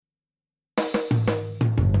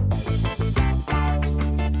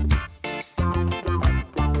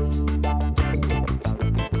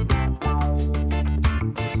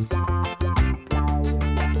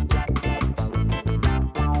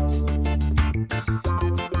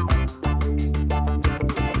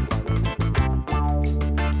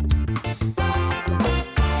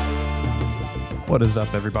What is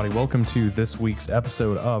up, everybody? Welcome to this week's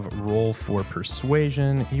episode of Roll for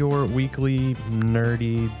Persuasion, your weekly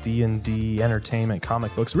nerdy D&D entertainment,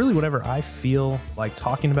 comic books, really whatever I feel like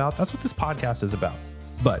talking about. That's what this podcast is about.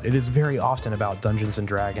 But it is very often about Dungeons and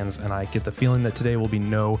Dragons, and I get the feeling that today will be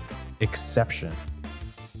no exception.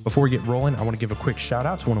 Before we get rolling, I want to give a quick shout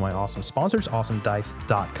out to one of my awesome sponsors,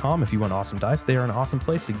 awesomedice.com. If you want awesome dice, they are an awesome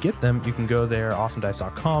place to get them. You can go there,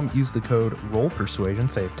 awesomedice.com, use the code ROLLPERSUASION,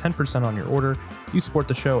 save 10% on your order. You support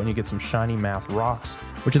the show and you get some shiny math rocks,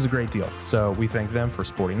 which is a great deal. So we thank them for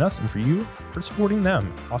supporting us and for you for supporting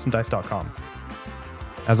them. Awesomedice.com.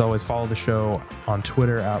 As always, follow the show on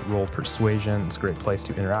Twitter at RollPersuasion. It's a great place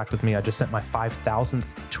to interact with me. I just sent my 5,000th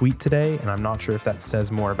tweet today, and I'm not sure if that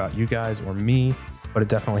says more about you guys or me, but it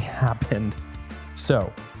definitely happened.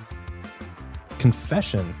 So,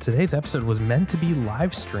 confession, today's episode was meant to be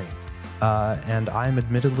live streamed, and I'm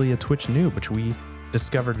admittedly a Twitch noob, which we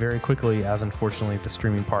discovered very quickly as unfortunately the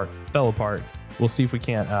streaming part fell apart. We'll see if we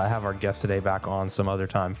can't have our guest today back on some other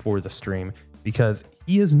time for the stream, because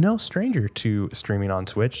he is no stranger to streaming on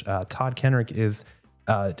Twitch. Todd Kenrick is,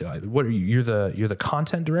 what are you? You're the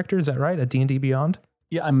content director, is that right, at D&D Beyond?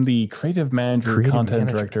 Yeah, I'm the creative manager, content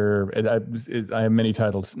director. I have many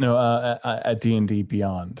titles. No, at D&D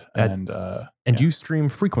Beyond, and you stream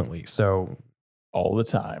frequently, so all the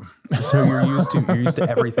time. So you're used to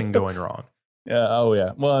everything going wrong. Yeah. Oh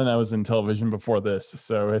yeah. Well, and I was in television before this,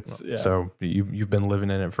 so it's So you've been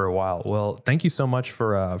living in it for a while. Well, thank you so much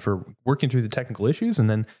for working through the technical issues and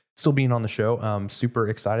then still being on the show. I'm super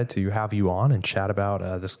excited to have you on and chat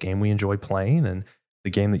about this game we enjoy playing and the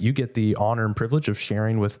game that you get the honor and privilege of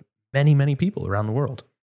sharing with many, many people around the world.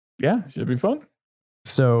 Yeah, should be fun.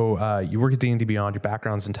 So you work at D&D Beyond, your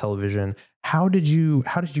background's in television. How did you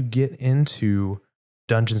get into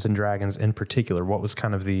Dungeons and Dragons in particular? What was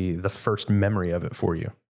kind of the first memory of it for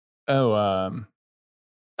you? I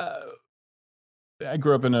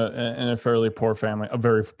grew up in a fairly poor family, a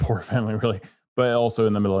very poor family really, but also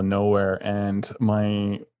in the middle of nowhere. And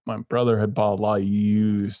my brother had bought a lot of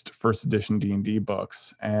used first edition D&D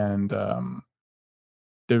books, and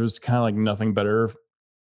there was kind of like nothing better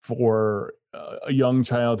for a young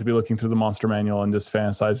child to be looking through the monster manual and just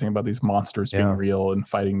fantasizing about these monsters being real and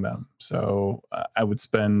fighting them. So I would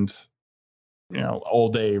spend, all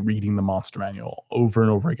day reading the monster manual over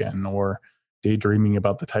and over again, or daydreaming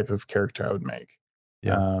about the type of character I would make.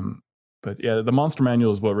 Yeah. But yeah, the monster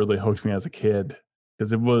manual is what really hooked me as a kid,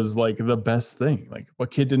 because it was like the best thing. Like, what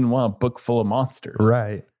kid didn't want a book full of monsters?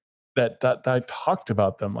 Right. That I talked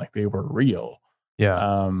about them like they were real.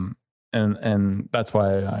 Yeah. And that's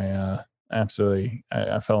why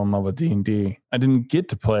I fell in love with D&D. I didn't get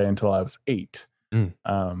to play until I was 8.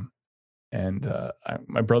 My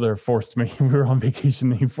brother forced me, we were on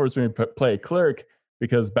vacation, and he forced me to play a cleric,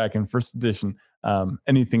 because back in first edition,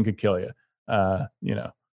 anything could kill you.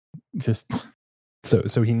 Just...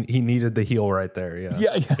 So he needed the heal right there.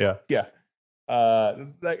 Yeah.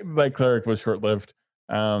 That cleric was short-lived.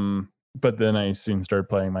 But then I soon started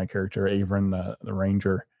playing my character, Avron, the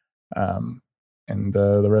ranger. And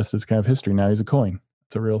the rest is kind of history. Now he's a coin.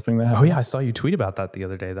 It's a real thing that happened. Oh yeah, I saw you tweet about that the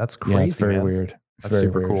other day. That's crazy. Yeah, it's very man. weird. That's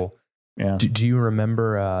super weird. Cool. Yeah. Do you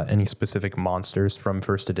remember any specific monsters from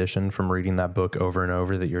first edition from reading that book over and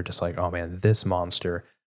over that you're just like, oh man, this monster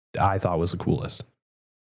I thought was the coolest?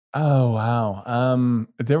 Oh wow.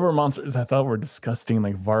 There were monsters I thought were disgusting,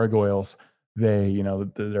 like Vargoyles. They,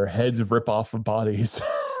 their heads rip off of bodies.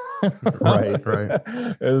 Right.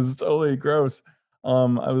 It was totally gross.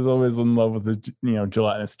 I was always in love with the,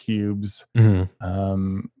 gelatinous cubes.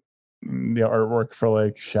 Mm-hmm. The artwork for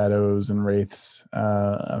like shadows and wraiths.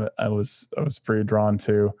 I was pretty drawn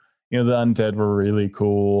to. The undead were really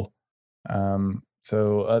cool. I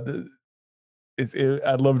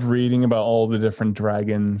loved reading about all the different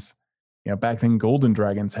dragons. Back then golden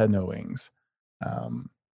dragons had no wings. There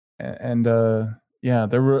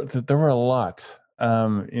were a lot.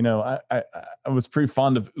 I was pretty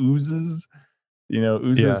fond of oozes.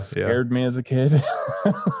 Oozes scared me as a kid.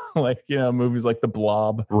 Movies like The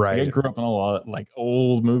Blob. Right. I grew up in a lot of like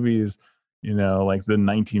old movies, like the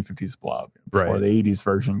 1950s Blob before the 80s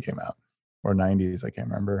version came out, or 90s, I can't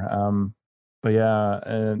remember. But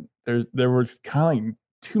yeah, there were kind of like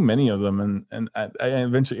too many of them, and I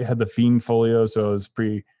eventually had the Fiend folio, so I was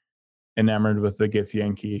pretty enamored with the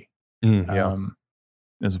Githyanki.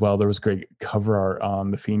 As well. There was great cover art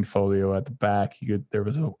on the Fiend folio at the back. There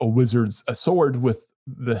was a sword with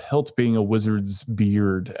the hilt being a wizard's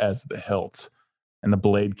beard as the hilt, and the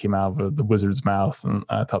blade came out of the wizard's mouth, and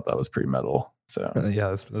I thought that was pretty metal. So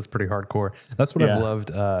that's pretty hardcore. That's what I've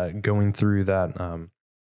loved going through that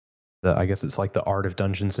I guess it's like the Art of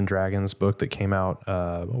Dungeons and Dragons book that came out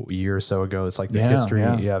a year or so ago. It's like the history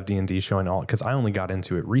of D&D showing all, because I only got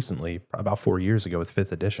into it recently, about 4 years ago with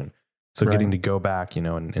 5th edition. So getting to go back,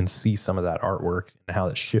 and see some of that artwork and how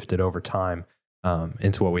it shifted over time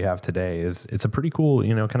into what we have today it's a pretty cool,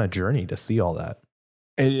 kind of journey to see all that.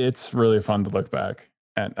 It's really fun to look back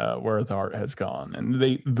at where the art has gone,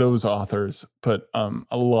 and those authors put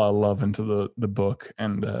a lot of love into the book,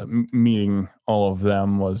 and meeting all of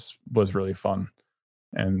them was really fun,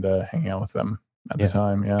 and hanging out with them at the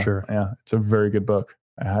time. It's a very good book.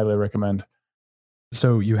 I highly recommend.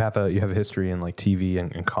 So you have a history in like TV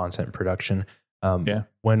and content production.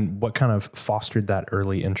 What kind of fostered that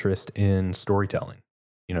early interest in storytelling,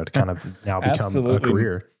 to kind of now become a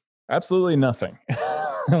career? Absolutely nothing.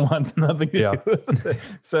 I want nothing to do with it.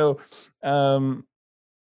 So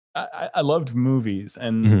I loved movies,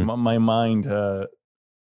 and my mind,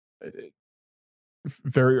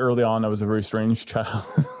 very early on, I was a very strange child.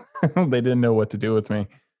 They didn't know what to do with me.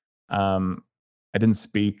 I didn't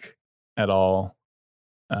speak at all,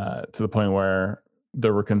 to the point where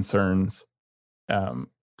there were concerns, to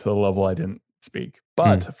the level I didn't speak.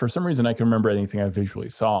 But for some reason, I can remember anything I visually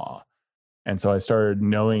saw. And so I started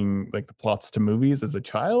knowing like the plots to movies as a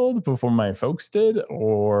child before my folks did,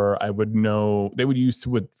 or I would know, they would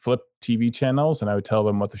flip TV channels, and I would tell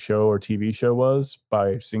them what the show or TV show was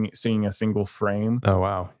by seeing a single frame. Oh,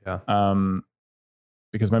 wow. Yeah.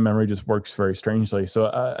 Because my memory just works very strangely. So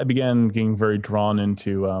I began getting very drawn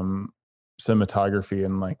into cinematography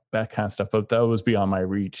and like that kind of stuff, but that was beyond my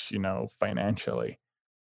reach, financially.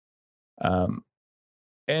 So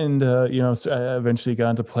I eventually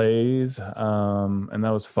got into plays, and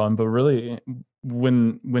that was fun. But really,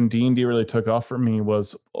 when D&D really took off for me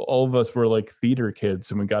was all of us were like theater kids,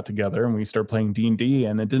 and we got together and we started playing D&D,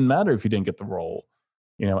 and it didn't matter if you didn't get the role,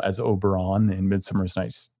 as Oberon in Midsummer's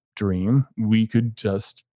Night's Dream. We could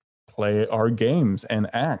just play our games and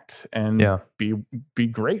act and be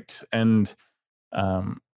great. And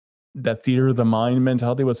that theater of the mind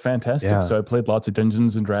mentality was fantastic. So I played lots of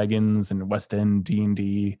Dungeons and Dragons and West End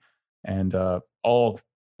D&D and all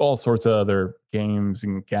sorts of other games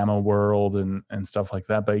and Gamma World and stuff like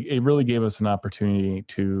that. But it really gave us an opportunity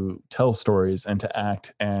to tell stories and to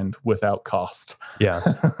act, and without cost.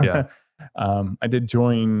 I did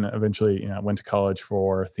join eventually. I went to college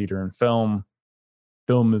for theater and film.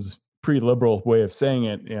 Film is a pretty liberal way of saying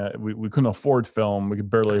it. We couldn't afford film. We could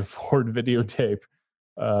barely afford videotape.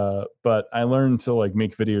 But I learned to like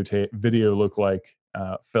make video look like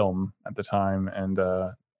film at the time, and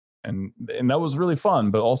that was really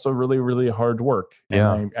fun, but also really, really hard work.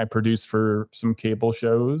 And I produced for some cable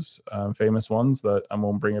shows, famous ones that I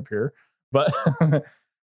won't bring up here, but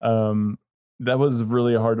that was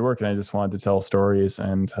really hard work, and I just wanted to tell stories,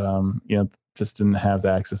 and just didn't have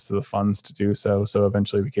the access to the funds to do so. So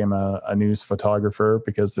eventually became a news photographer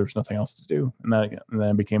because there's nothing else to do, and then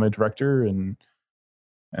I became a director and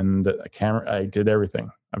a camera. I did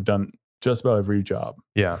everything. I've done just about every job.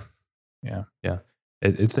 Yeah.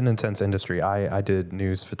 It's an intense industry. I did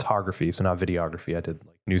news photography, so not videography. I did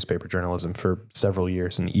like newspaper journalism for several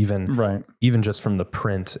years, and even just from the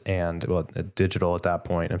print and digital at that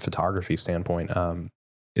point and photography standpoint,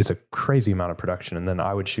 it's a crazy amount of production. And then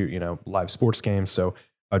I would shoot, live sports games, so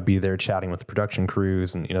I'd be there chatting with the production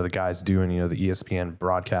crews and the guys doing the ESPN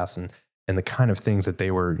broadcasts and the kind of things that they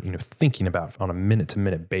were thinking about on a minute to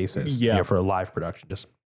minute basis. For a live production. Just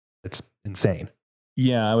it's insane.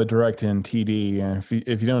 Yeah, I would direct in TD, and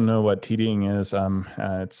if you don't know what TDing is,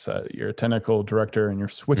 it's you're a technical director and you're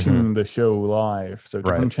switching the show live. So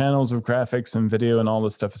different channels of graphics and video and all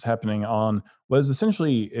this stuff is happening on what is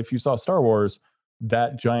essentially, if you saw Star Wars,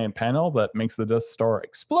 that giant panel that makes the Death Star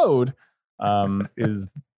explode,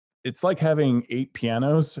 it's like having 8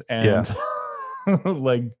 pianos and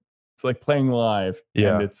it's like playing live,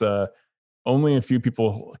 and it's only a few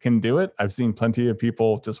people can do it. I've seen plenty of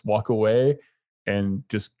people just walk away and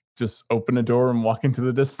just open a door and walk into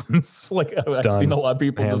the distance. Like I've seen a lot of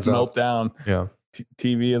people just melt down.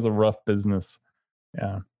 TV is a rough business.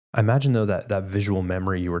 I imagine though that visual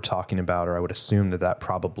memory you were talking about, or I would assume that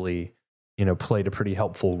probably, played a pretty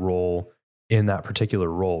helpful role in that particular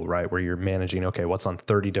role, right? Where you're managing, okay, what's on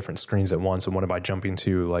 30 different screens at once, and what am I jumping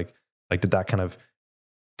to? Like did that kind of,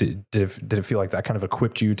 did it feel like that kind of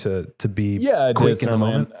equipped you to be quick in the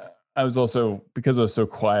moment? I was also, because I was so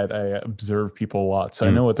quiet, I observe people a lot. So I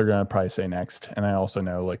know what they're going to probably say next. And I also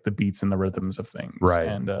know like the beats and the rhythms of things. Right.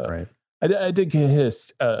 And I did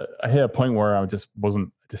hit a point where I just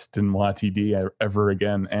didn't want TD ever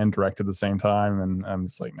again and direct at the same time. And I'm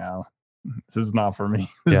just like, no, this is not for me.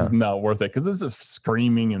 This is not worth it. Cause this is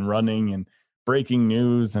screaming and running and breaking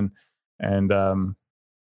news. And And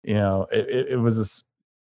it was this.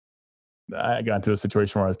 I got into a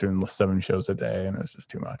situation where I was doing 7 shows a day, and it was just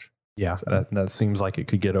too much. Yeah, so. that seems like it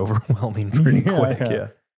could get overwhelming pretty quick. Yeah.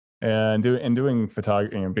 And doing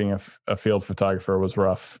photography, being a field photographer was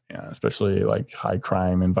rough, especially like high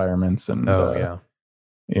crime environments. And definitely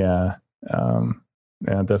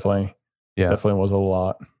was a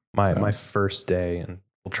lot. My first day, and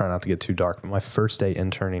we'll try not to get too dark, but my first day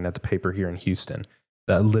interning at the paper here in Houston,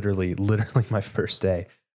 literally my first day,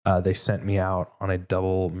 they sent me out on a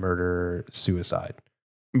double murder suicide.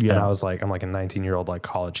 Yeah. And I was like, I'm like a 19-year-old like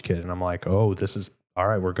college kid, and I'm like, oh, this is all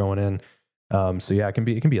right, we're going in. So yeah, it can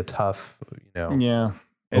be a tough,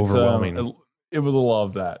 overwhelming. It was a lot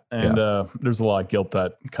of that. And there's a lot of guilt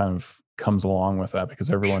that kind of comes along with that,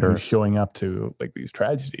 because everyone who's showing up to like these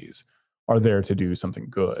tragedies are there to do something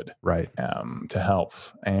good. Right. To help.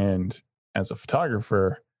 And as a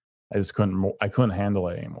photographer, I couldn't handle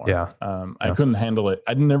it anymore. Yeah. I couldn't handle it.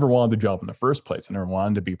 I never wanted the job in the first place. I never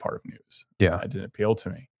wanted to be part of news. Yeah. It didn't appeal to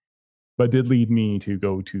me, but it did lead me to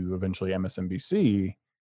go to eventually MSNBC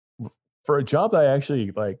for a job that I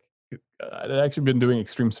actually like. I'd actually been doing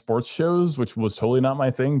extreme sports shows, which was totally not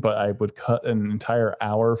my thing, but I would cut an entire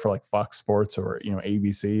hour for like Fox Sports or,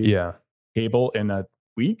 ABC cable in a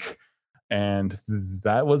week. And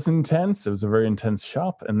that was intense. It was a very intense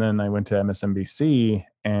shop. And then I went to MSNBC,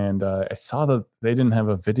 and I saw that they didn't have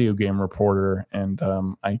a video game reporter. And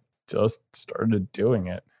I just started doing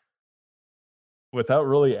it without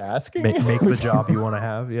really asking. Make the job you want to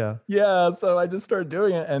have. Yeah. Yeah. So I just started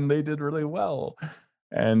doing it, and they did really well.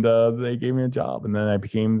 And they gave me a job, and then I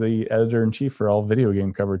became the editor-in-chief for all video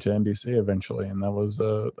game coverage at NBC eventually. And that was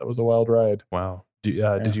a wild ride. Wow.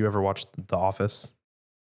 Did you ever watch The Office?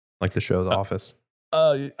 Like the show The Office?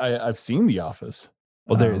 I've seen The Office.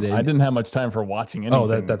 Well, I didn't have much time for watching anything. Oh,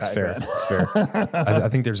 that's fair. That's fair. I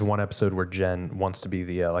think there's one episode where Jen wants to be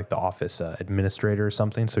the like the office administrator or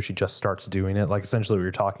something, so she just starts doing it. Like essentially what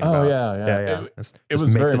you're talking about. Oh yeah. It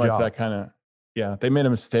was very much that kind of. Yeah, they made a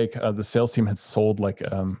mistake. The sales team had sold like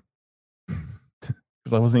because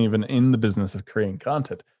I wasn't even in the business of creating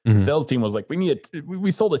content. Mm-hmm. The sales team was like,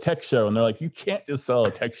 we sold a tech show, and they're like, you can't just sell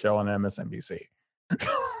a tech show on MSNBC.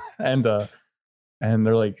 And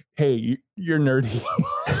they're like, hey, you're nerdy.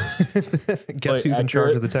 Guess who's in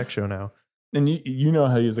charge of the tech show now? And you know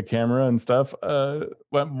how to use a camera and stuff. Why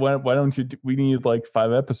don't you? We need like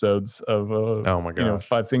 5 episodes of oh my gosh.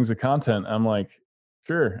 5 things of content. I'm like,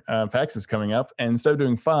 sure. PAX is coming up, and instead of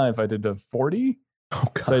doing 5, I did a 40. Oh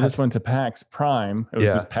God. So I just went to PAX Prime. It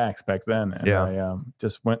was just PAX back then, and I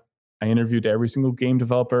just went. I interviewed every single game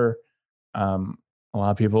developer. A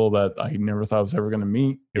lot of people that I never thought I was ever going to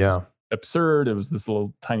meet. It was absurd. It was this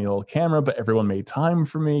tiny little camera, but everyone made time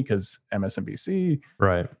for me because MSNBC.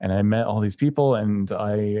 Right. And I met all these people, and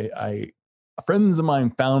I friends of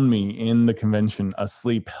mine found me in the convention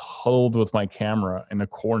asleep, huddled with my camera in a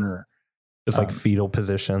corner. It's like fetal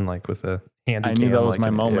position, like with a handy. I knew that was my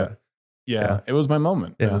moment. Yeah, it was my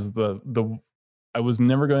moment. Yeah. It was I was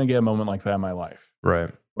never going to get a moment like that in my life. Right.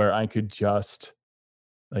 Where I could just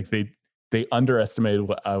like they underestimated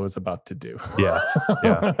what I was about to do. Yeah.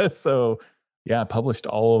 So I published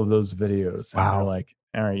all of those videos. Wow. And they're like,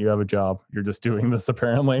 all right, you have a job. You're just doing this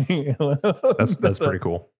apparently. That's pretty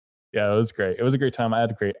cool. Yeah, it was great. It was a great time. I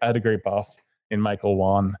had a great boss in Michael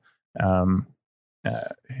Wan, who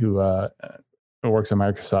works at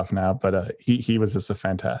Microsoft now, but he was just a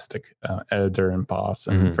fantastic editor and boss,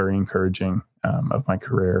 and very encouraging of my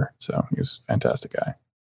career. So he was a fantastic guy.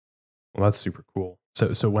 Well, that's super cool.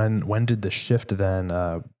 So when did the shift then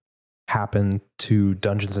happen to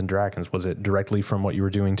Dungeons and Dragons? Was it directly from what you were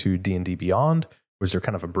doing to D&D Beyond? Was there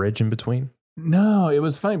kind of a bridge in between? No, it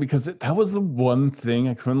was funny because that was the one thing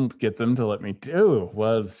I couldn't get them to let me do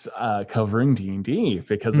was covering D&D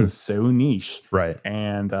because it was so niche. Right.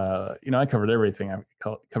 And, I covered everything. I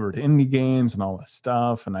covered indie games and all this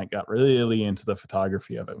stuff. And I got really into the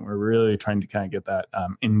photography of it. And we're really trying to kind of get that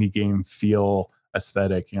indie game feel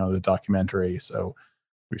aesthetic, the documentary. So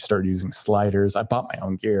we started using sliders. I bought my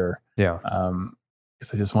own gear. Yeah.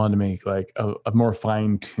 Because I just wanted to make like a more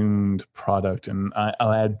fine-tuned product. And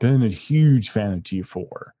I had been a huge fan of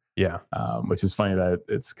G4. Yeah. Which is funny that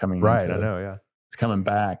it's coming. Right. I know. Yeah. It's coming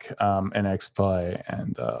back in X-Play.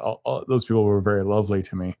 And all those people were very lovely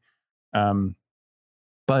to me.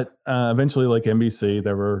 But eventually, like NBC,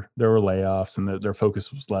 there were layoffs, and their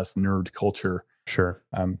focus was less nerd culture. Sure.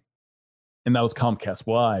 And that was Comcast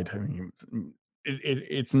wide. I mean,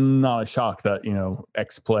 it's not a shock that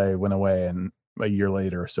X-Play went away, and a year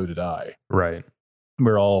later, so did I. Right.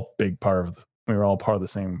 We're all part of the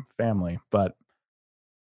same family. But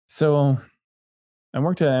so I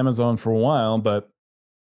worked at Amazon for a while, but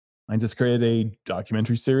I just created a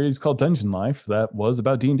documentary series called Dungeon Life that was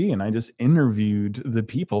about D&D, and I just interviewed the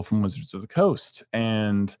people from Wizards of the Coast.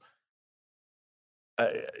 And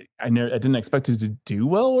I didn't expect it to do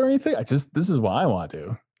well or anything. This is what I want to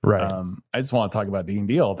do. Right. I just want to talk about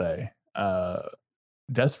D&D all day,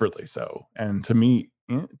 desperately so. And to me,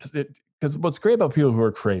 because what's great about people who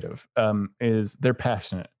are creative is they're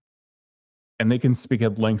passionate, and they can speak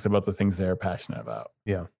at length about the things they're passionate about.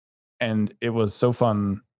 Yeah. And it was so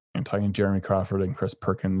fun talking to Jeremy Crawford and Chris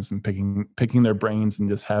Perkins and picking their brains and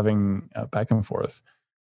just having back and forth.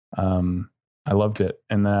 I loved it.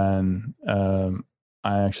 And then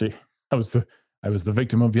I was the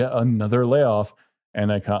victim of yet another layoff,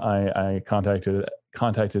 and I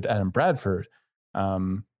contacted Adam Bradford,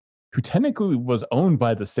 who technically was owned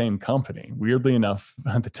by the same company, weirdly enough,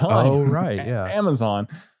 at the time. Oh, right. Yeah. Amazon.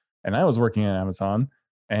 And I was working at Amazon,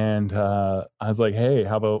 and I was like, hey,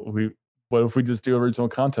 what if we just do original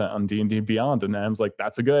content on D&D Beyond? And Adam's like,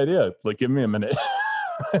 that's a good idea. Like, give me a minute.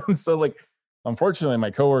 And so, like, unfortunately,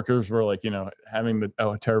 my coworkers were like, having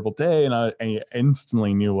a terrible day, and I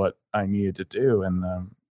instantly knew what I needed to do. And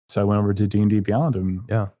so I went over to D&D Beyond and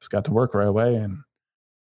just got to work right away, and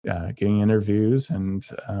getting interviews. And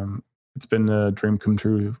it's been a dream come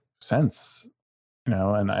true since,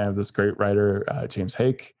 and I have this great writer, James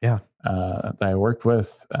Hake, that I work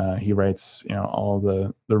with. He writes, all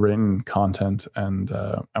the written content. And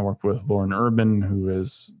I work with Lauren Urban, who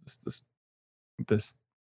is this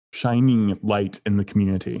shining light in the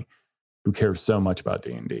community, who cares so much about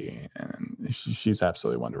D&D, and she's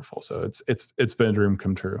absolutely wonderful. So it's been a dream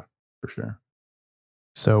come true for sure.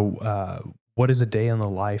 So what is a day in the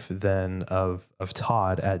life then of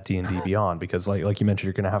Todd at D&D Beyond? Because like you mentioned,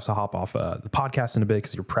 you're going to have to hop off the podcast in a bit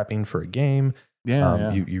because you're prepping for a game.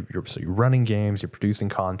 Yeah. You're running games, you're producing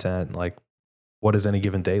content. Like, what does any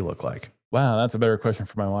given day look like? Wow, that's a better question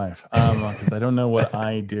for my wife, because I don't know what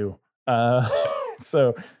I do.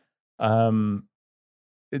 So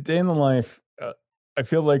a day in the life, I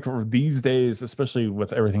feel like these days, especially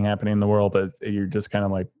with everything happening in the world, that you're just kind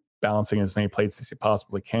of like balancing as many plates as you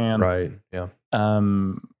possibly can. Right. Yeah.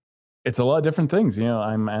 It's a lot of different things.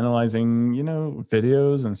 I'm analyzing,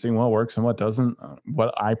 videos and seeing what works and what doesn't,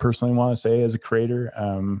 what I personally want to say as a creator.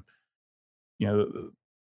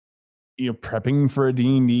 Prepping for a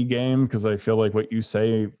D&D game, because I feel like what you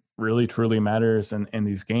say really truly matters in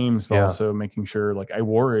these games, but also making sure, like, I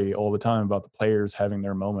worry all the time about the players having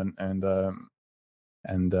their moment. And I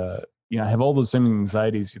have all those same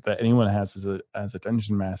anxieties that anyone has as a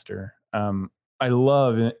dungeon master. I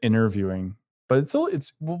love interviewing, but it's on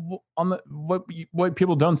the what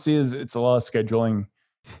people don't see is it's a lot of scheduling,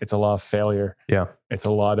 it's a lot of failure, it's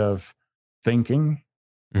a lot of thinking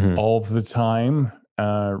all the time,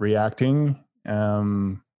 reacting.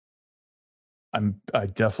 I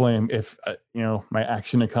definitely am. If my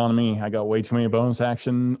action economy, I got way too many bonus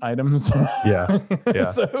action items. So,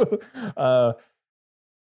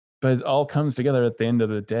 but it all comes together at the end of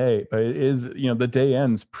the day. But it is, the day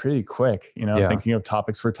ends pretty quick. Thinking of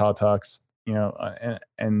topics for Todd Talks,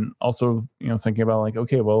 and also thinking about, like,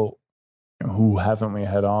 okay, well, who haven't we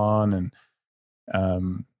had on,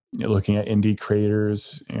 and looking at indie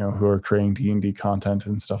creators, who are creating D&D content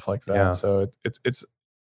and stuff like that. So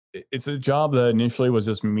it's a job that initially was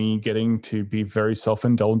just me getting to be very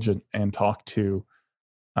self-indulgent and talk to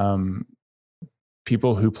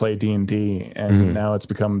people who play D&D, and now it's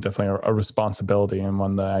become definitely a responsibility, and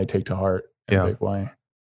one that I take to heart in a big way.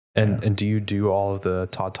 And do you do all of the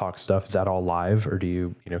Todd Talk stuff? Is that all live, or do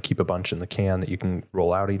you keep a bunch in the can that you can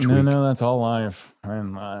roll out each week? No, that's all live,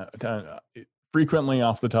 and frequently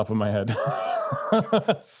off the top of my head.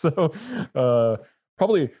 So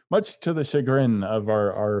probably much to the chagrin of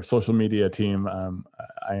our social media team,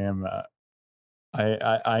 I am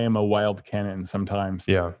a wild cannon sometimes.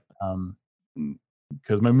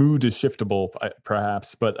 Because my mood is shiftable,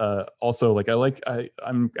 perhaps, but also, like, I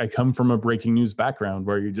come from a breaking news background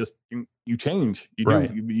where you change,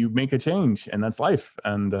 you make a change, and that's life.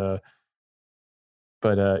 And so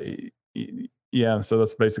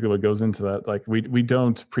that's basically what goes into that. Like, we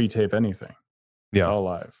don't pre-tape anything. It's all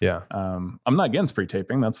live. I'm not against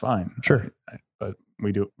pre-taping. That's fine. Sure. But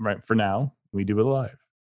we do, right, for now, we do it live.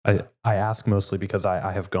 I ask mostly because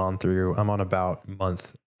I have gone through, I'm on about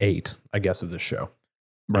month 8, I guess, of this show.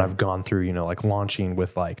 Right. I've gone through, like, launching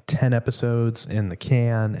with like 10 episodes in the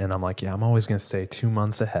can. And I'm like, I'm always going to stay 2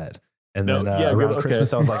 months ahead. And then around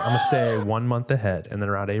Christmas, I was like, I'm going to stay 1 month ahead. And then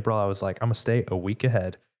around April, I was like, I'm going to stay a week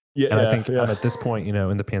ahead. And I think I'm at this point,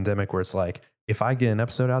 in the pandemic, where it's like, if I get an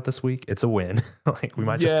episode out this week, it's a win. Like we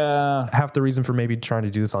might just half the reason for maybe trying to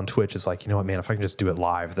do this on Twitch is like, you know what, man, if I can just do it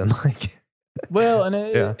live, then like, well, and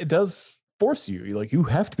it does force you, like you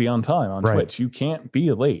have to be on time on Twitch. You can't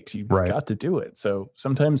be late. You've got to do it. So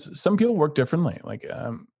sometimes some people work differently. Like,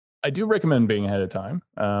 I do recommend being ahead of time.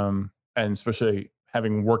 And especially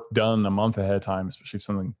having work done a month ahead of time, especially if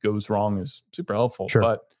something goes wrong, is super helpful. Sure.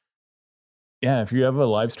 But yeah, if you have a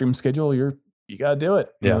live stream schedule, you got to do it.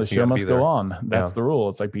 You know, the show must go on. That's the rule.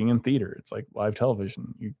 It's like being in theater. It's like live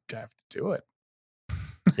television. You have to do it.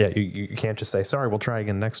 Yeah. You can't just say, sorry, we'll try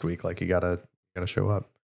again next week. Like you gotta show up.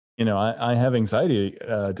 You know, I have anxiety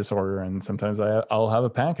disorder, and sometimes I'll have a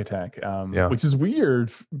panic attack, which is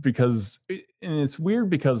weird because it's weird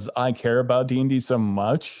because I care about D&D so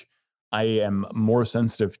much. I am more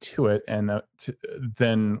sensitive to it, and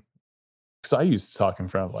then because I used to talk in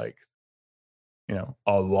front of, like, you know,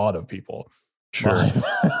 a lot of people. Sure.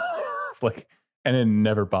 It's like, and it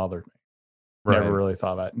never bothered me. Never really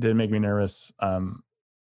thought about it. It didn't make me nervous.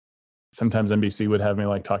 Sometimes NBC would have me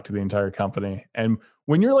like talk to the entire company. And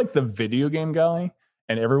when you're like the video game guy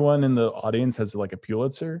and everyone in the audience has like a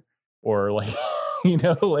Pulitzer or like, you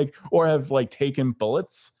know, like, or have like taken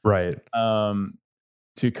bullets,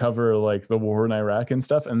 to cover like the war in Iraq and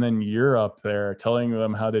stuff. And then you're up there telling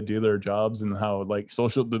them how to do their jobs and how like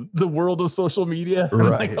the world of social media and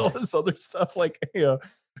like all this other stuff. Like, you know,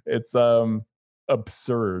 it's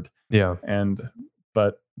absurd. Yeah.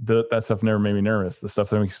 But that stuff never made me nervous. The stuff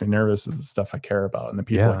that makes me nervous is the stuff I care about and the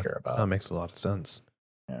people I care about. That makes a lot of sense.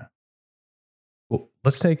 Yeah. Well,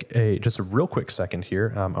 let's take just a real quick second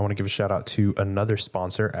here. I want to give a shout out to another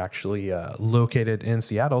sponsor, actually located in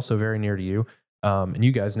Seattle, so very near to you. And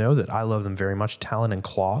you guys know that I love them very much. Talon and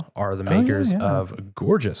Claw are the makers of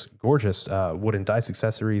gorgeous wooden dice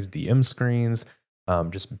accessories, DM screens,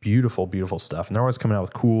 just beautiful, beautiful stuff. And they're always coming out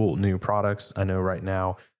with cool new products. I know right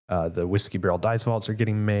now the Whiskey Barrel Dice Vaults are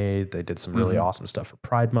getting made. They did some really awesome stuff for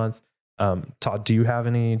Pride Month. Todd, do you have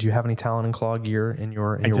any Talon and Claw gear in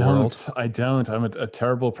your world? I don't. I'm a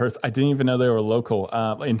terrible person. I didn't even know they were local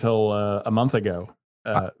until a month ago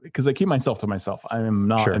because I keep myself to myself. I am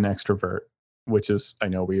not an extrovert, which is, I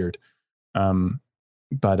know, weird.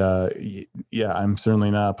 But yeah, I'm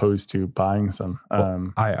certainly not opposed to buying some.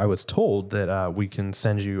 I was told that we can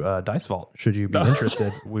send you a Dice Vault. Should you be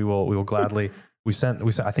interested, we will gladly. We sent.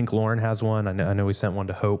 I think Lauren has one. I know we sent one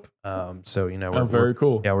to Hope. So you know, very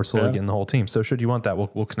cool. Yeah, we're slowly getting the whole team. So should you want that,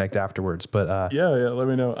 we'll connect afterwards. But yeah, let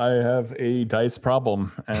me know. I have a dice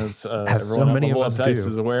problem, as so many of us dice do.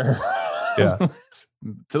 Is aware. Yeah,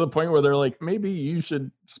 to the point where they're like, maybe you should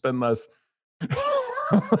spend less.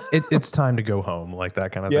 It's time to go home, like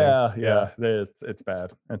that kind of thing. Yeah. It's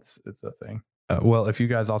bad. It's a thing. Well, if you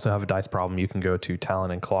guys also have a dice problem, you can go to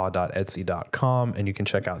talonandclaw.etsy.com and you can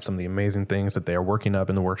check out some of the amazing things that they are working up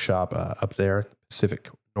in the workshop up there, Pacific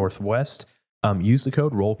Northwest. Use the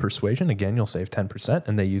code ROLLPERSUASION. Again, you'll save 10%,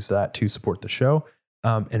 and they use that to support the show.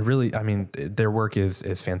 And really, I mean, their work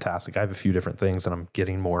is fantastic. I have a few different things, and I'm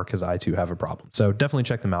getting more because I too have a problem. So definitely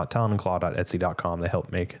check them out, talonandclaw.etsy.com. They help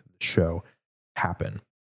make the show happen.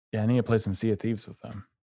 Yeah, I need to play some Sea of Thieves with them.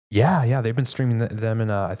 Yeah. They've been streaming them, and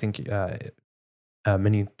I think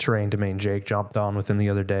Mini Terrain Domain Jake jumped on with him the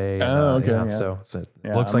other day. So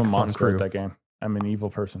it looks like a fun crew. At that game. I'm an evil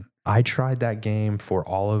person. I tried that game for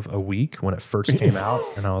all of a week when it first came out,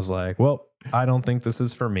 and I was like, well, I don't think this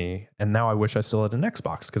is for me. And now I wish I still had an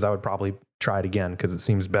Xbox because I would probably try it again because it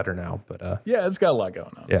seems better now. But yeah, it's got a lot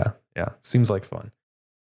going on. Yeah, seems like fun.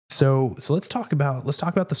 So let's talk about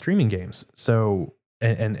the streaming games. So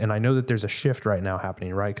and I know that there's a shift right now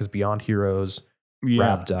happening, right? Because Beyond Heroes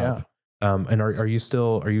wrapped up. Yeah. And are you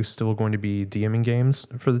still going to be DMing games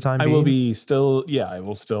for the time being? I will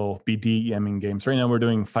still be DMing games. Right now we're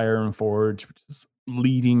doing Fire and Forge, which is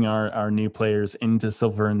leading our new players into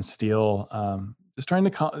Silver and Steel. Just trying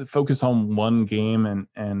to focus on one game,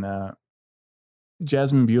 and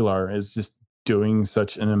Jasmine Bular is just doing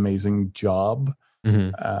such an amazing job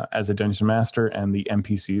as a dungeon master, and the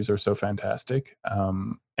NPCs are so fantastic.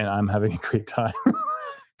 And I'm having a great time.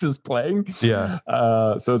 Just playing. So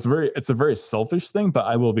it's a very selfish thing, but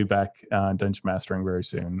I will be back dungeon mastering very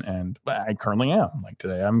soon, and I currently am. Like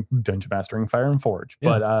today I'm dungeon mastering Fire and Forge.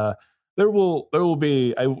 But there will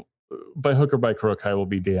be, by hook or by crook, I will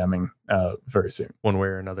be DMing very soon, one way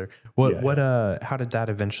or another. How did that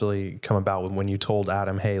eventually come about when you told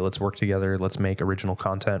Adam, hey, let's work together, let's make original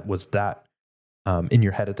content? Was that in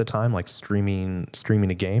your head at the time, like streaming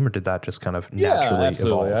a game, or did that just kind of naturally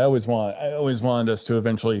evolve? I always wanted us to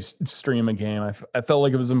eventually stream a game. I felt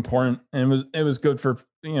like it was important, and it was good for,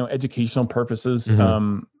 you know, educational purposes.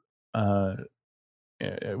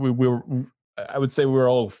 I would say we're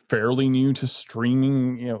all fairly new to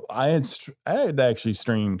streaming. You know, I had actually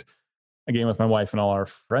streamed a game with my wife and all our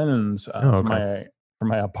friends from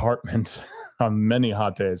my apartment on many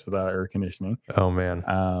hot days without air conditioning. Oh man.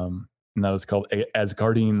 And that was called As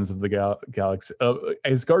Guardians of the Galaxy,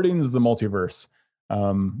 As Guardians of the Multiverse.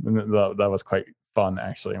 And that was quite fun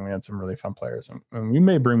actually, and we had some really fun players, and we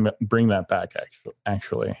may bring that back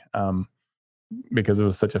actually, because it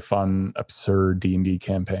was such a fun, absurd D&D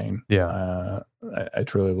campaign. Yeah, I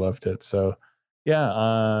truly loved it. So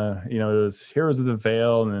yeah, you know, it was Heroes of the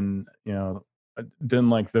Veil, and then, you know, I didn't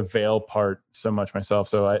like the Veil part so much myself.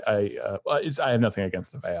 So I have nothing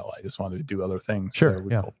against the Veil. I just wanted to do other things. Sure. So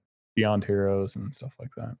we called Beyond Heroes and stuff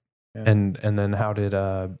like that. Yeah. And then how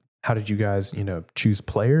did you guys, you know, choose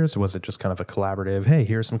players? Was it just kind of a collaborative, hey,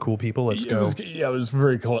 here's some cool people, let's go? It was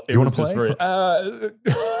very cool. You want to play?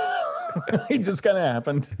 It just kind of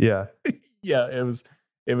happened. Yeah. Yeah, it was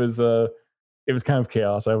kind of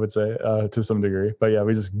chaos, I would say, to some degree. But yeah,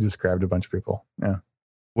 we just grabbed a bunch of people. Yeah.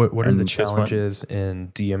 What are the challenges in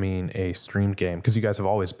DMing a streamed game? Because you guys have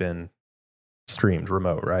always been streamed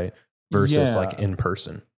remote, right? Versus like in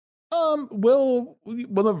person. Well,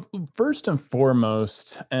 first and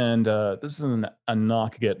foremost, and this isn't a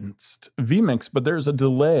knock against vMix, but there's a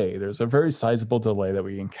delay. There's a very sizable delay that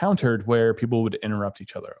we encountered where people would interrupt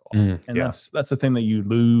each other a lot. And that's the thing that you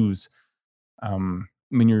lose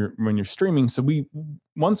when you're streaming. So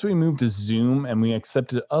once we moved to Zoom and we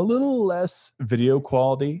accepted a little less video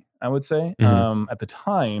quality, I would say, at the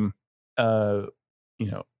time,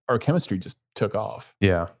 you know, our chemistry just took off.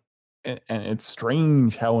 Yeah. And it's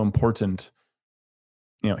strange how important,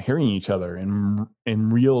 you know, hearing each other in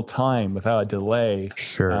real time without a delay,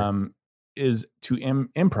 is to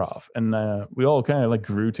improv. And we all kind of like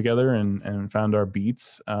grew together and found our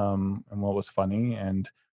beats, and what was funny. And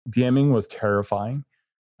DMing was terrifying.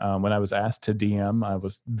 When I was asked to DM, I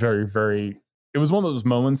was very, very. It was one of those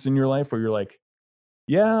moments in your life where you're like,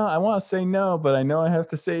 "Yeah, I want to say no, but I know I have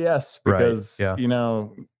to say yes because you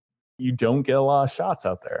know." You don't get a lot of shots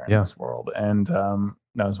out there in this world. And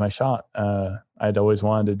that was my shot. I'd always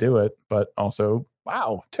wanted to do it, but also,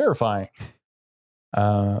 wow, terrifying.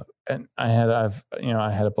 And I had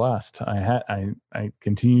a blast. I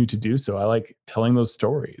continue to do so. I like telling those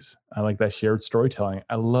stories. I like that shared storytelling.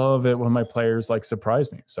 I love it when my players like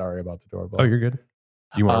surprise me. Sorry about the doorbell. Oh, you're good.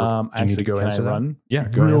 You want do you need to go answer that? Run? Yeah,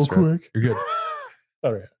 go real quick. You're good.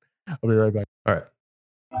 All right. I'll be right back. All right.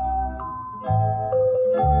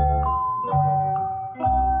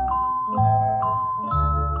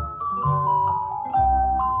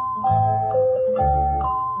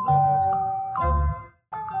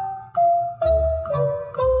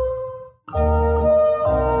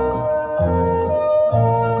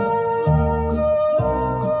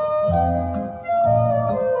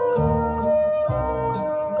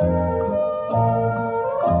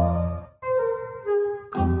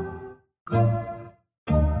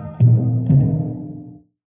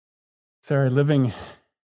 Sorry, living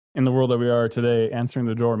in the world that we are today, answering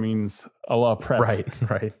the door means a lot of prep.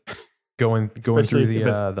 Right. Going through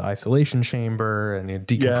the isolation chamber and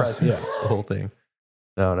decompress, the whole thing.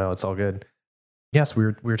 No, it's all good. Yes,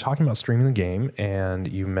 we were talking about streaming the game, and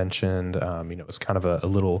you mentioned, you know, it was kind of a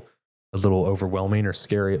little overwhelming or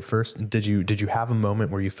scary at first. Did you have a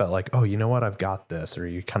moment where you felt like, oh, you know what, I've got this, or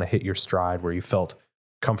you kind of hit your stride where you felt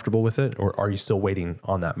comfortable with it, or are you still waiting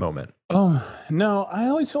on that moment? Oh, no, I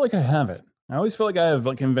always feel like I have it. I always feel like I have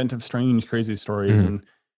like inventive, strange, crazy stories. And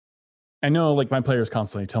I know like my players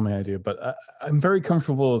constantly tell me I do, but I'm very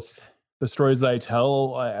comfortable with the stories that I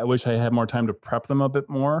tell. I wish I had more time to prep them a bit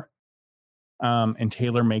more, and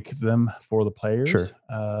tailor make them for the players. Sure.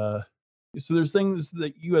 So there's things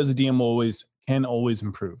that you as a DM can always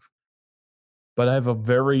improve. But I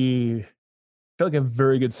feel like a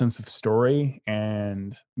very good sense of story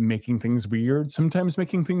and making things weird, sometimes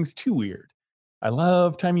making things too weird. I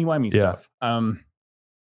love timey-wimey stuff.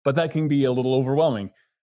 But that can be a little overwhelming.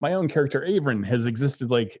 My own character, Avron, has existed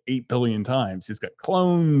like 8 billion times. He's got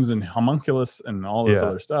clones and homunculus and all this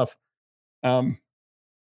other stuff.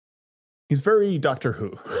 He's very Doctor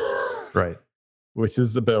Who. Right. Which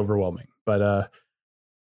is a bit overwhelming. But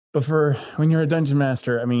for when you're a dungeon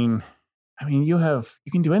master, I mean, you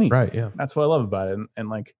can do anything. Right, yeah. That's what I love about it. And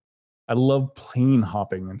like, I love plane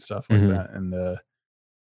hopping and stuff like that. And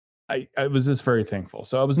I was just very thankful.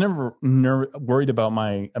 So I was never worried about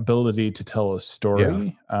my ability to tell a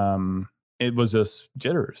story. Yeah. It was just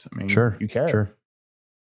jitters. I mean, you care. Sure.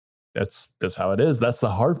 That's how it is. That's the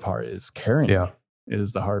hard part, is caring. Yeah.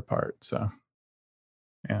 Is the hard part. So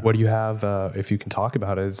Yeah. What do you have, if you can talk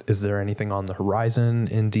about it, is there anything on the horizon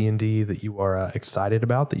in D&D that you are excited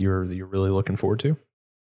about that you're really looking forward to?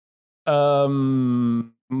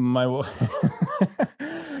 My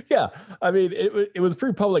yeah, I mean, it was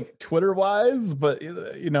pretty public Twitter wise, but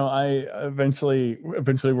I eventually we're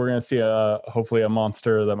gonna see hopefully a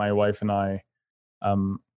monster that my wife and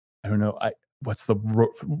um I don't know, what's the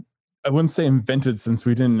I wouldn't say invented, since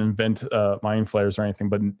we didn't invent mind flayers or anything,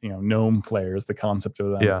 but gnome flayers, the concept of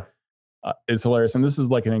them Yeah. is hilarious. And this is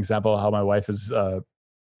like an example of how my wife is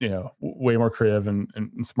way more creative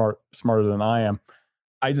and smarter than I am.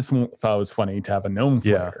 I just thought it was funny to have a gnome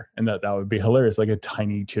flare, and that would be hilarious, like a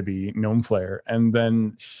tiny chibi gnome flare. And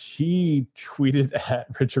then she tweeted at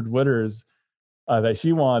Richard Witters that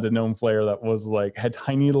she wanted a gnome flare that was like had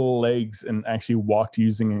tiny little legs and actually walked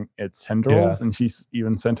using its tendrils. And she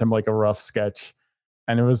even sent him like a rough sketch,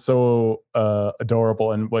 and it was so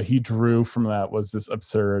adorable. And what he drew from that was this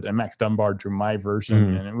absurd. And Max Dunbar drew my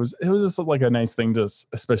version, and it was just like a nice thing to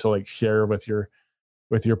especially like share with your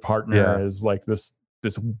partner, is like this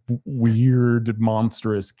weird,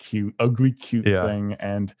 monstrous, cute, ugly, cute thing.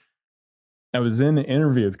 And I was in an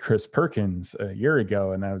interview with Chris Perkins a year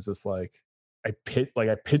ago, and I was just like, I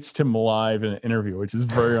pitched him live in an interview, which is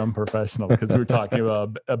very unprofessional, because we were talking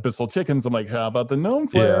about Abyssal Chickens. I'm like, how about the gnome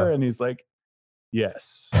flare? And he's like,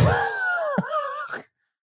 yes.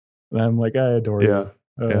 And I'm like, I adore you.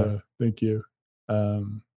 Thank you.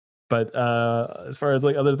 But as far as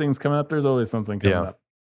like other things coming up, there's always something coming up.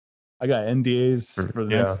 I got NDAs for the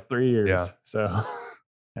next 3 years. So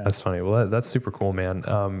that's funny. Well, that's super cool,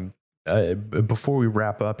 man. Before we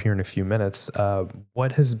wrap up here in a few minutes,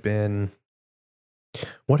 what has been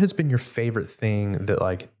your favorite thing that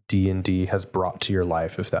like D&D has brought to your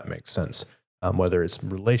life, if that makes sense? Whether it's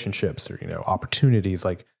relationships or, opportunities,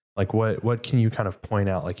 like what can you kind of point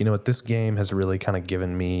out? Like, what this game has really kind of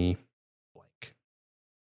given me blank.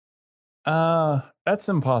 That's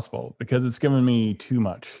impossible, because it's given me too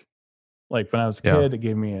much. Like when I was a kid, it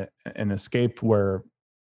gave me an escape where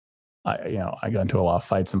I got into a lot of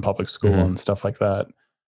fights in public school and stuff like that.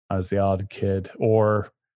 I was the odd kid.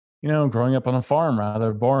 Or, growing up on a farm,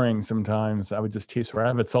 rather boring sometimes. I would just chase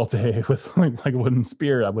rabbits all day with like a wooden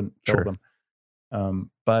spear. I wouldn't kill them.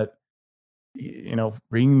 But,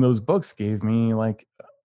 reading those books gave me like,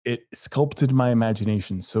 it sculpted my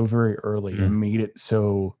imagination so very early and made it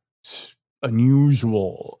so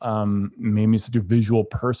unusual, made me such a visual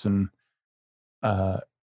person.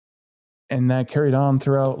 And that carried on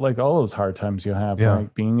throughout like all those hard times you have.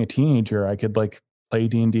 Like being a teenager, I could like play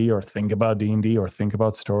D&D or think about D&D or think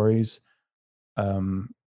about stories. And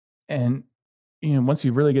once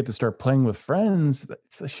you really get to start playing with friends,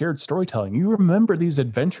 it's the shared storytelling. You remember these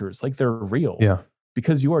adventures like they're real.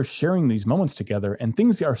 Because you are sharing these moments together, and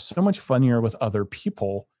things are so much funnier with other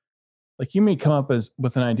people. Like you may come up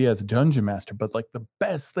with an idea as a dungeon master, but like the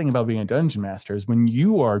best thing about being a dungeon master is when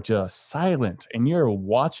you are just silent and you're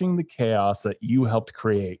watching the chaos that you helped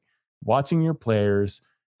create, watching your players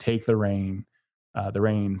take the reins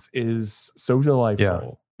is so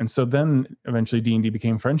delightful. And so then eventually D&D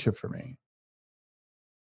became friendship for me.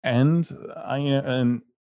 And I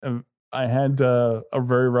had a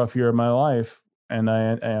very rough year of my life, and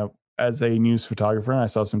I as a news photographer, I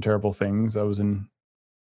saw some terrible things. I was in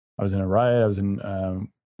a riot. I was in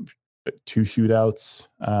 2 shootouts.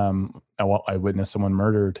 I witnessed someone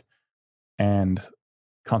murdered, and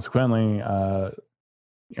consequently,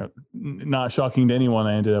 not shocking to anyone,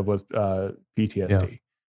 I ended up with PTSD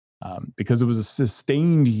because it was a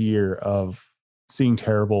sustained year of seeing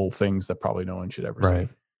terrible things that probably no one should ever see,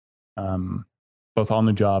 both on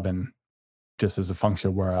the job and just as a function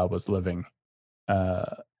of where I was living.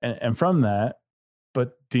 And from that,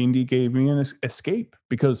 but D&D gave me an escape,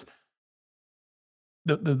 because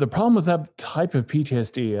the problem with that type of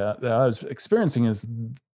PTSD that I was experiencing is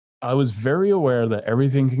I was very aware that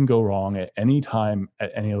everything can go wrong at any time,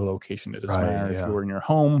 at any location. It doesn't matter if you were in your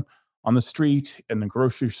home, on the street, in the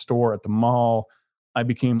grocery store, at the mall. I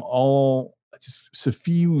became all just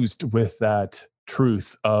suffused with that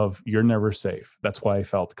truth of you're never safe. That's why I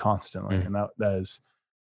felt constantly. And that is,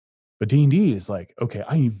 but D&D is like, okay,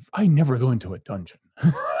 I never go into a dungeon.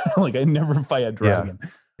 Like I never fight a dragon.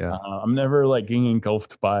 I'm never like getting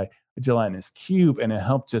engulfed by a gelatinous cube. And it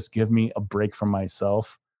helped just give me a break from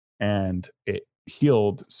myself. And it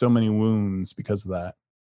healed so many wounds because of that.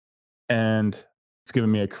 And it's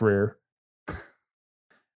given me a career.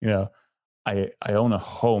 I own a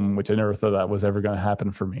home, which I never thought that was ever going to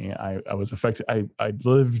happen for me. I was affected. I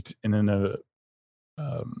lived in a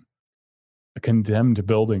condemned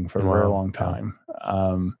building for a very long time,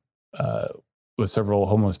 with several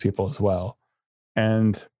homeless people as well.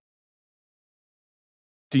 And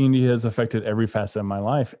D&D has affected every facet of my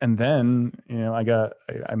life. And then,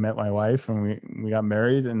 I met my wife and we got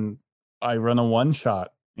married, and I run a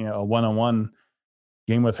one-shot, a one-on-one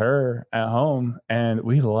game with her at home, and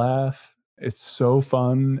we laugh. It's so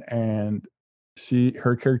fun. And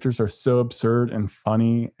her characters are so absurd and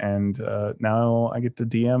funny. And now I get to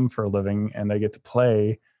DM for a living, and I get to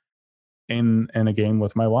play in a game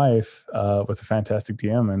with my wife, with a fantastic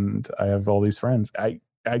DM, and I have all these friends.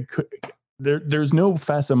 There's no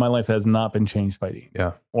facet of my life that has not been changed by D&D,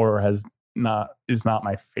 or is not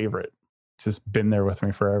my favorite. It's just been there with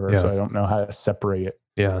me forever. So I don't know how to separate it.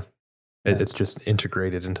 Yeah. It's just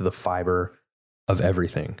integrated into the fiber of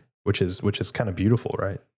everything, which is kind of beautiful,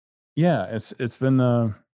 right? Yeah. It's been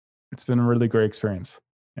a really great experience.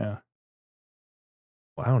 Yeah.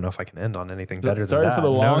 Well, I don't know if I can end on anything better Sorry than that. For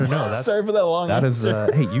the long, no. Sorry for that long that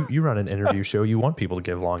answer. Hey, you run an interview show. You want people to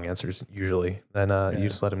give long answers usually. Then you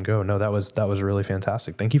just let them go. No, that was really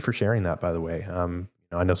fantastic. Thank you for sharing that, by the way.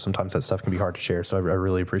 I know sometimes that stuff can be hard to share, so I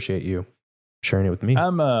really appreciate you sharing it with me.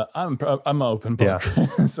 I'm an open book. Yeah.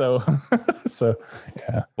 so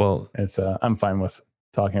yeah. Well, it's I'm fine with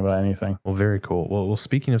talking about anything. Well, very cool. Well,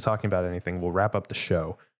 speaking of talking about anything, we'll wrap up the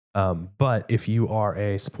show. But if you are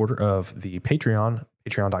a supporter of the Patreon,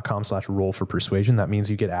 patreon.com/roll4persuasion, that means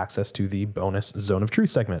you get access to the bonus Zone of Truth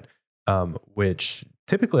segment, which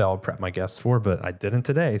typically I'll prep my guests for, but I didn't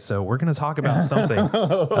today. So we're going to talk about something.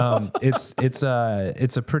 It's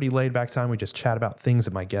a pretty laid back time. We just chat about things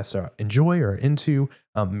that my guests enjoy or into,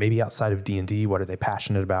 maybe outside of D&D. What are they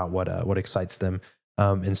passionate about? What excites them?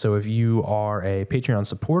 And so if you are a Patreon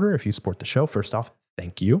supporter, if you support the show, first off,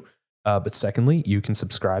 thank you. But secondly, you can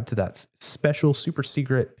subscribe to that special super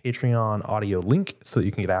secret Patreon audio link so that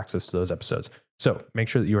you can get access to those episodes. So make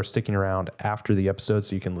sure that you are sticking around after the episode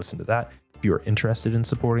so you can listen to that. If you are interested in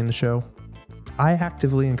supporting the show, I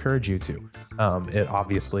actively encourage you to. It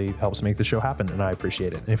obviously helps make the show happen, and I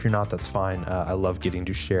appreciate it. And if you're not, that's fine. I love getting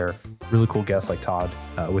to share really cool guests like Todd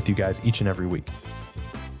with you guys each and every week.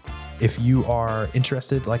 If you are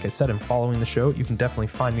interested, like I said, in following the show, you can definitely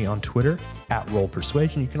find me on Twitter at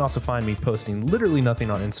RollPersuasion. You can also find me posting literally nothing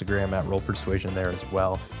on Instagram at RollPersuasion there as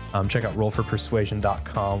well. Check out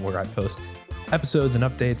rollforpersuasion.com, where I post episodes and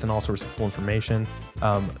updates and all sorts of cool information.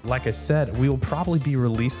 Like I said, we will probably be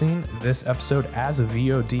releasing this episode as a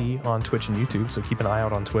VOD on Twitch and YouTube, so keep an eye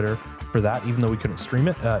out on Twitter for that. Even though we couldn't stream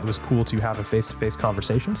it, it was cool to have a face-to-face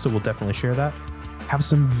conversation, so we'll definitely share that. Have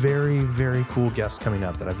some very, very cool guests coming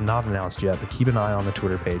up that I've not announced yet, but keep an eye on the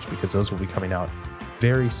Twitter page because those will be coming out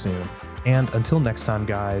very soon. And until next time,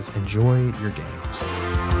 guys, enjoy your games.